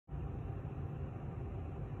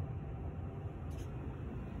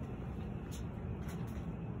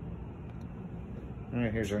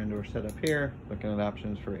Alright, here's our indoor setup here. Looking at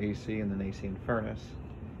options for AC and then AC and furnace.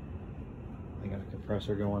 I got a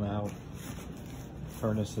compressor going out.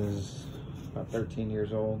 Furnace is about 13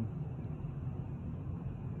 years old.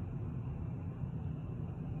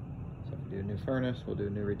 So if we do a new furnace, we'll do a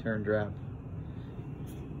new return draft.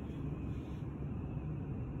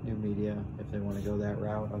 New media if they want to go that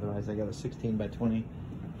route. Otherwise I got a 16 by 20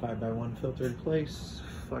 5x1 filter in place.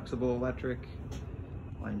 Flexible electric.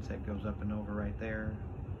 Line set goes up and over right there.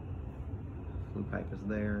 Flue pipe is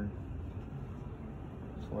there.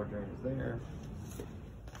 Floor drain is there.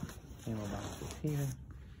 Panel box is here.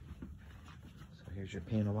 So here's your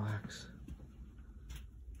panel box.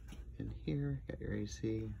 In here, got your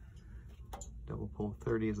AC. Double pole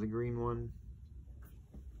 30 is the green one.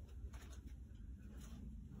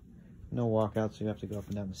 No walkout, so you have to go up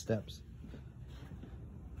and down the steps.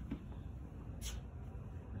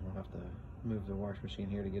 I'll have to move the wash machine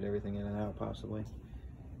here to get everything in and out, possibly.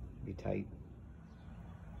 Be tight.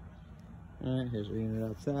 Alright, here's our unit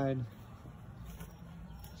outside.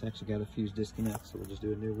 It's actually got a fuse disconnect, so we'll just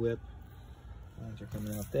do a new whip. Lines are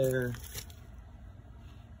coming out there.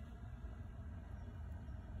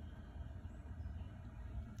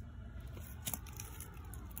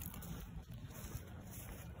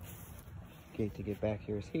 Gate to get back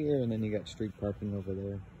here is here, and then you got street parking over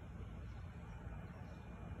there.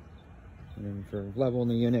 And then for leveling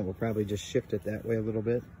the unit, we'll probably just shift it that way a little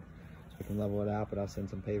bit so we can level it out, but I'll send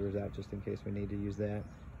some pavers out just in case we need to use that.